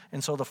enemies.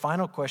 And so the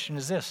final question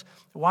is this: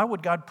 why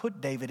would God put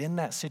David in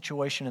that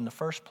situation in the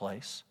first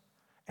place?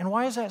 And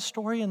why is that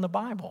story in the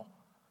Bible?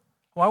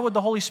 Why would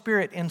the Holy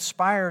Spirit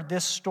inspire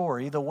this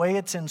story the way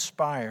it's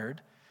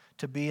inspired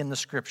to be in the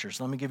Scriptures?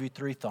 Let me give you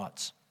 3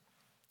 thoughts.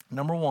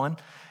 Number 1,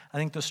 I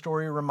think the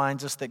story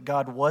reminds us that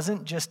God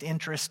wasn't just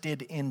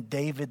interested in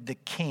David the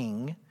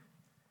king.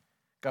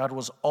 God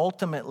was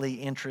ultimately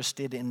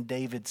interested in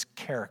David's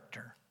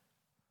character.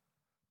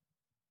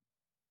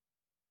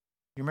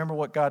 You remember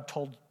what God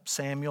told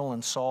Samuel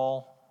and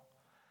Saul?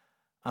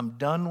 I'm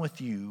done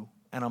with you,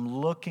 and I'm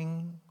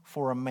looking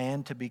for a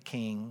man to be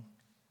king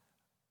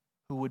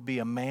who would be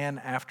a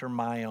man after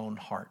my own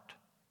heart.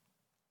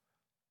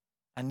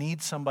 I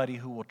need somebody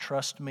who will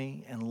trust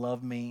me and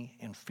love me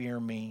and fear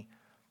me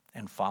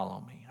and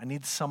follow me. I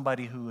need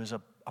somebody who is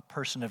a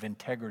person of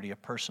integrity, a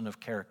person of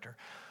character.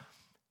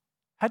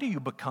 How do you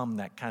become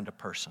that kind of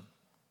person?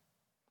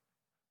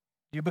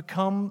 Do you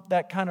become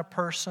that kind of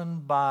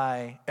person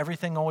by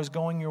everything always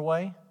going your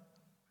way?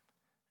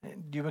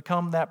 Do you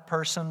become that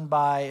person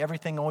by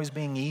everything always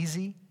being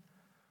easy?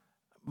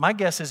 My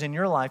guess is in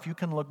your life, you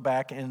can look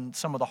back and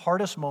some of the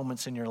hardest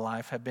moments in your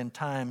life have been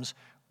times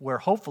where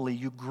hopefully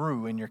you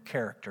grew in your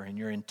character, in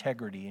your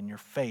integrity, in your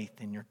faith,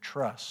 in your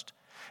trust.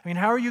 I mean,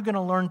 how are you going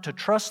to learn to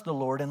trust the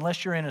Lord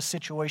unless you're in a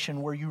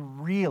situation where you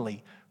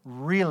really,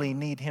 really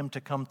need Him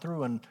to come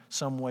through in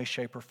some way,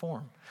 shape, or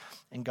form?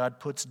 And God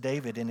puts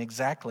David in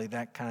exactly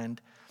that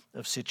kind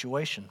of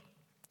situation.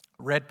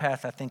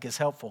 Redpath, I think, is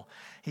helpful.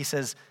 He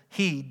says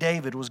he,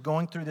 David, was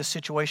going through this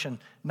situation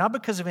not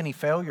because of any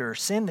failure or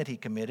sin that he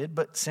committed,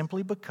 but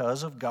simply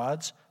because of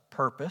God's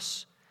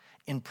purpose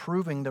in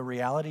proving the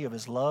reality of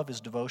his love,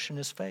 his devotion,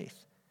 his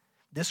faith.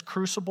 This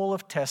crucible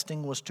of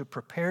testing was to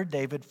prepare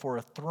David for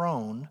a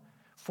throne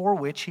for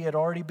which he had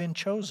already been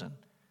chosen.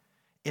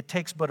 It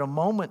takes but a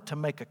moment to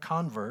make a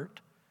convert.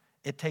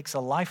 It takes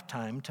a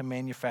lifetime to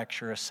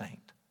manufacture a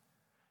saint.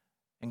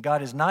 And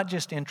God is not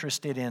just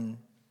interested in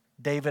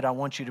David, I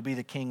want you to be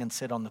the king and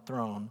sit on the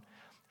throne.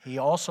 He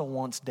also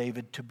wants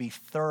David to be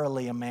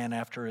thoroughly a man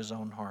after his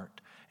own heart.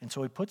 And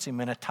so he puts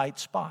him in a tight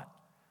spot.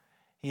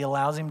 He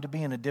allows him to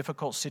be in a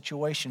difficult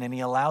situation, and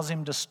he allows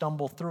him to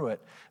stumble through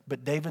it.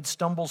 But David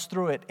stumbles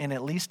through it, and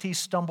at least he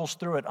stumbles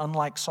through it,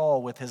 unlike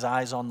Saul, with his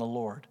eyes on the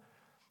Lord.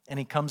 And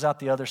he comes out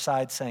the other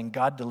side saying,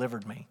 God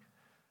delivered me.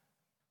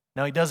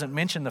 Now, he doesn't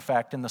mention the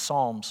fact in the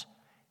Psalms,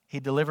 he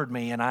delivered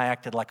me and I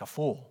acted like a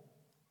fool.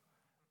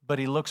 But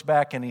he looks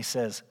back and he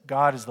says,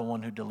 God is the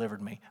one who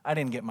delivered me. I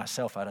didn't get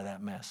myself out of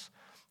that mess.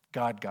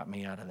 God got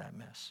me out of that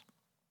mess.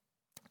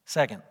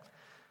 Second,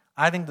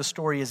 I think the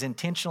story is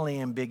intentionally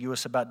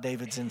ambiguous about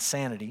David's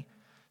insanity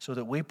so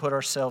that we put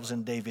ourselves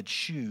in David's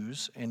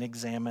shoes and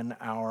examine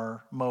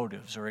our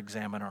motives or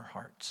examine our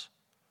hearts.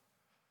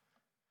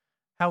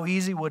 How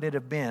easy would it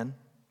have been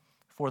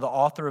for the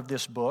author of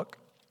this book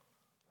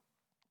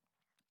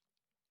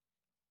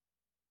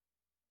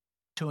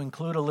to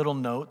include a little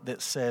note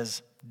that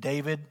says,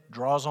 David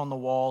draws on the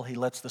wall, he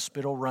lets the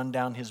spittle run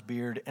down his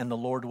beard, and the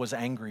Lord was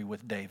angry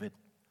with David.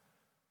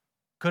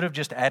 Could have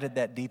just added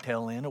that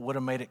detail in. It would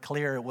have made it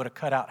clear. It would have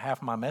cut out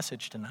half my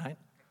message tonight.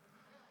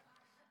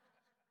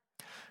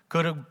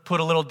 Could have put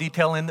a little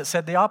detail in that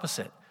said the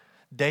opposite.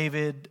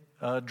 David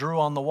drew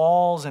on the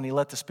walls and he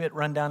let the spit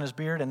run down his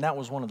beard, and that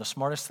was one of the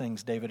smartest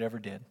things David ever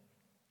did.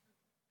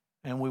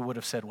 And we would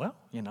have said, well,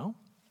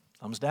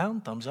 thumbs down,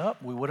 thumbs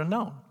up. We would have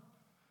known.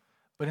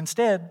 But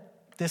instead,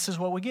 this is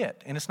what we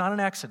get, and it's not an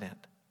accident.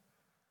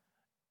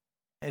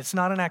 It's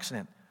not an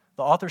accident.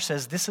 The author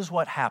says this is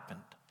what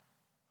happened.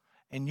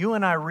 And you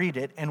and I read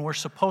it, and we're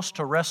supposed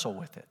to wrestle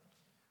with it.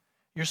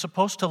 You're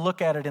supposed to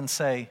look at it and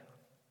say,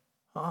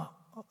 oh,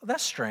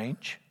 that's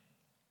strange.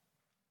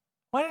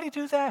 Why did he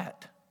do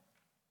that?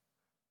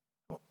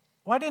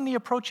 Why didn't he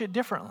approach it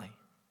differently?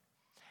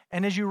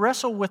 And as you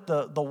wrestle with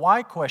the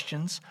why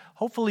questions,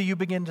 hopefully you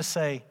begin to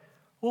say,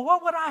 well,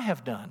 what would I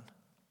have done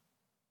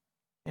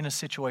in a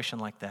situation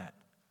like that?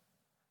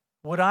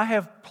 Would I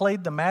have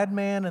played the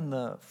madman and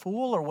the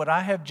fool, or would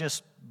I have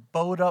just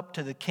bowed up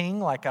to the king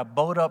like I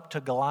bowed up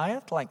to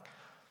Goliath?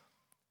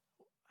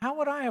 How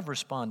would I have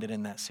responded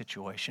in that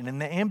situation? And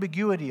the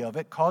ambiguity of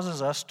it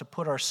causes us to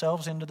put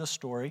ourselves into the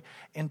story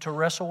and to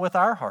wrestle with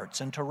our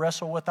hearts and to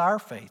wrestle with our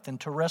faith and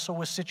to wrestle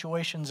with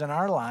situations in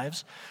our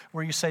lives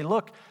where you say,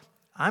 look,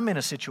 I'm in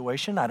a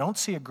situation, I don't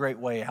see a great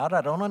way out,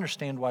 I don't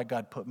understand why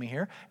God put me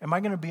here. Am I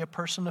going to be a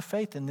person of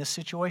faith in this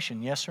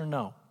situation, yes or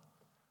no?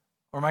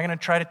 Or am I going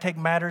to try to take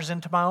matters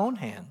into my own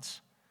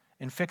hands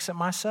and fix it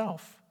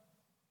myself?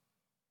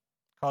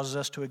 Causes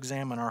us to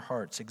examine our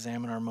hearts,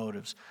 examine our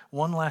motives.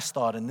 One last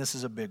thought, and this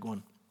is a big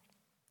one.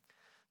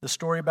 The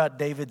story about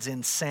David's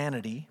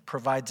insanity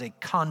provides a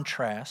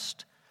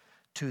contrast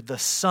to the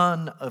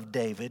son of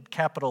David,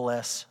 capital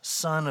S,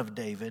 son of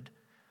David,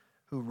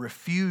 who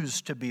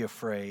refused to be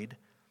afraid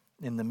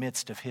in the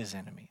midst of his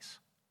enemies.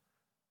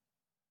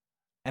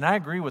 And I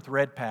agree with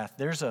Redpath.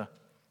 There's a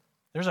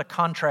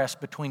contrast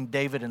between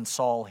David and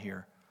Saul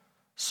here.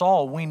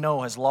 Saul, we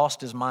know, has lost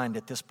his mind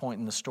at this point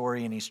in the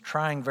story, and he's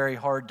trying very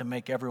hard to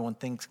make everyone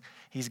think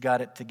he's got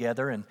it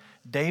together. And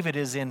David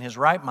is in his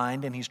right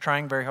mind, and he's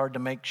trying very hard to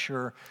make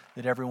sure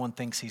that everyone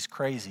thinks he's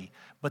crazy.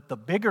 But the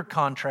bigger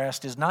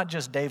contrast is not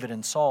just David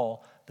and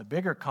Saul. The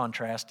bigger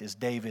contrast is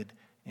David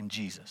and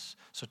Jesus.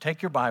 So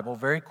take your Bible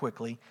very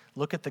quickly.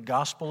 Look at the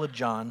Gospel of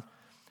John,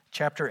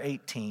 chapter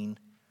 18.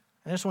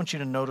 I just want you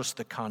to notice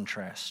the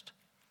contrast.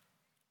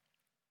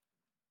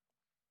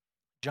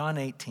 John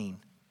 18.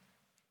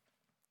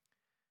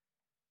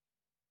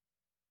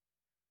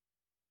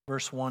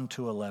 Verse 1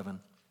 to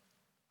 11.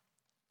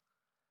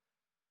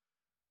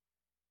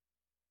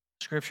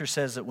 Scripture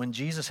says that when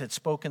Jesus had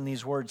spoken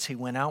these words, he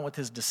went out with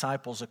his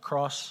disciples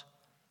across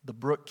the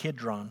brook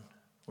Kidron,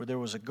 where there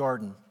was a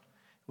garden,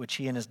 which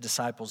he and his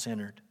disciples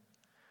entered.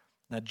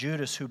 Now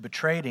Judas, who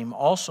betrayed him,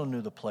 also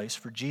knew the place,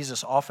 for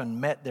Jesus often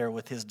met there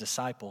with his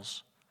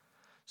disciples.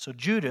 So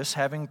Judas,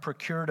 having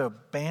procured a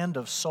band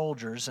of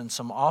soldiers and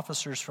some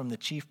officers from the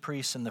chief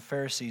priests and the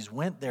Pharisees,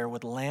 went there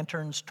with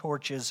lanterns,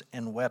 torches,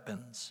 and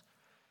weapons.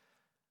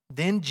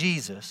 Then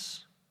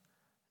Jesus,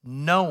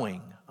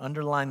 knowing,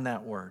 underline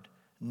that word,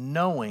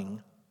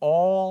 knowing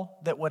all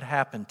that would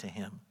happen to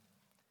him,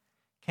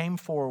 came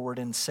forward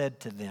and said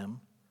to them,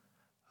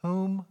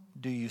 "Whom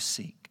do you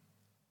seek?"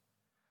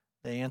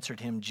 They answered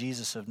him,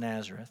 "Jesus of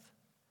Nazareth."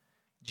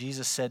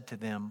 Jesus said to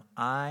them,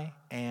 "I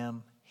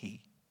am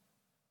he."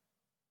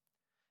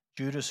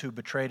 Judas, who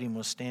betrayed him,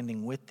 was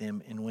standing with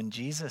them, and when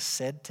Jesus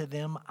said to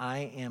them, "I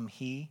am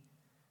he,"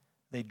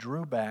 they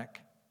drew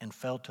back and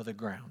fell to the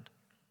ground.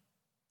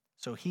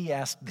 So he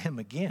asked them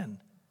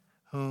again,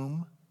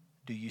 "Whom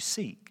do you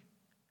seek?"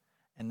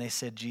 And they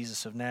said,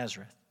 "Jesus of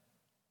Nazareth."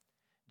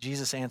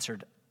 Jesus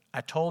answered, "I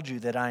told you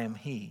that I am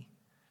he.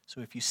 So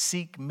if you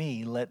seek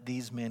me, let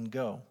these men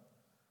go."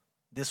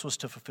 This was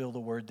to fulfill the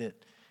word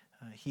that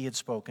he had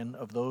spoken,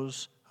 "Of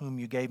those whom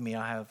you gave me,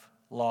 I have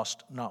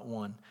lost not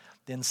one."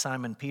 Then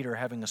Simon Peter,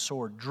 having a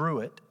sword, drew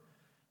it,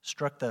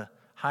 struck the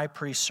high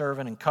priest's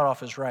servant, and cut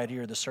off his right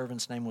ear. The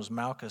servant's name was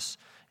Malchus.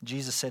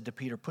 Jesus said to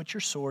Peter, "Put your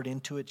sword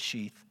into its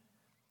sheath.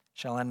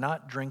 Shall I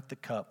not drink the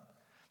cup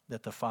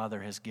that the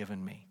Father has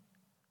given me?"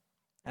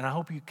 And I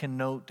hope you can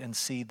note and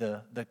see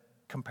the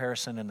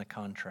comparison and the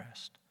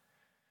contrast.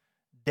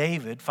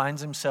 David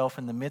finds himself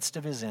in the midst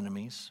of his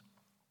enemies.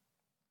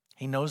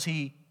 He knows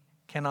he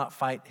cannot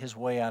fight his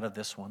way out of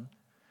this one.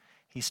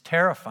 He's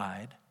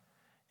terrified,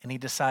 and he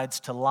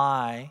decides to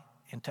lie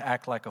and to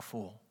act like a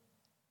fool.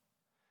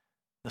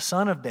 The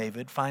son of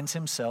David finds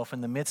himself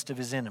in the midst of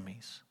his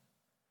enemies.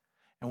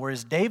 And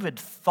whereas David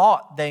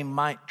thought they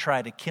might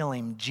try to kill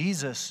him,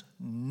 Jesus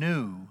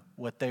knew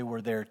what they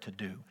were there to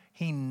do.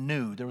 He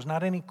knew. There was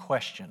not any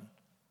question.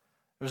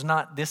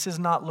 This is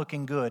not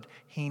looking good.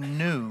 He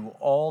knew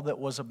all that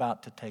was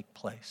about to take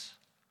place.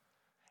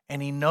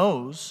 And he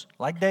knows,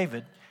 like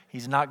David,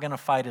 he's not going to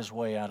fight his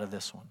way out of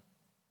this one.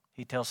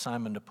 He tells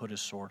Simon to put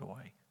his sword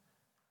away.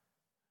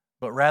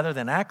 But rather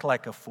than act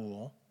like a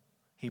fool,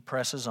 he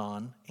presses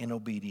on in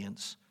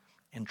obedience,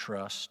 in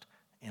trust,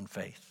 in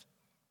faith.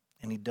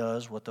 And he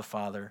does what the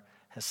Father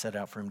has set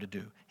out for him to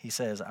do. He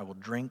says, "I will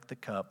drink the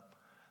cup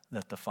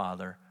that the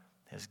Father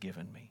has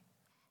given me."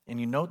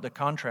 And you note the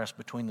contrast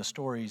between the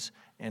stories,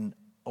 and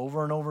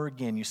over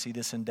again you see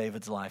this in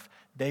David's life.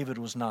 David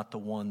was not the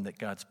one that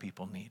God's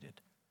people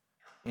needed.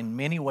 In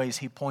many ways,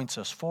 he points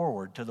us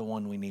forward to the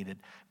one we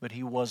needed, but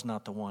he was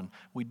not the one.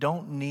 We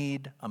don't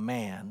need a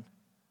man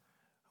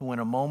who, when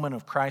a moment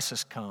of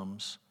crisis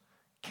comes,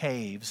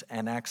 caves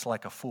and acts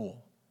like a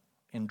fool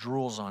and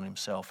drools on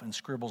himself and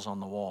scribbles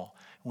on the wall.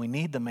 We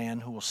need the man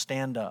who will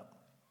stand up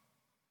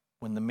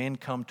when the men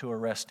come to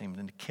arrest him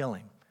and to kill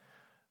him,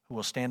 who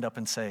will stand up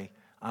and say,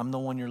 "I'm the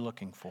one you're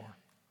looking for.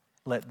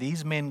 Let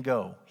these men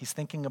go." He's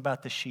thinking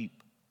about the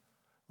sheep.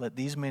 "Let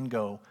these men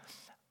go.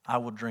 I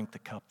will drink the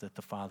cup that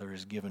the Father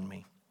has given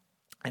me."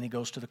 And he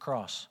goes to the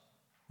cross,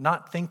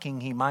 not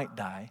thinking he might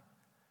die,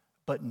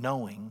 but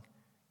knowing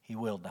he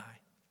will die.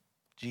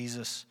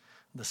 Jesus,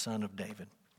 the Son of David.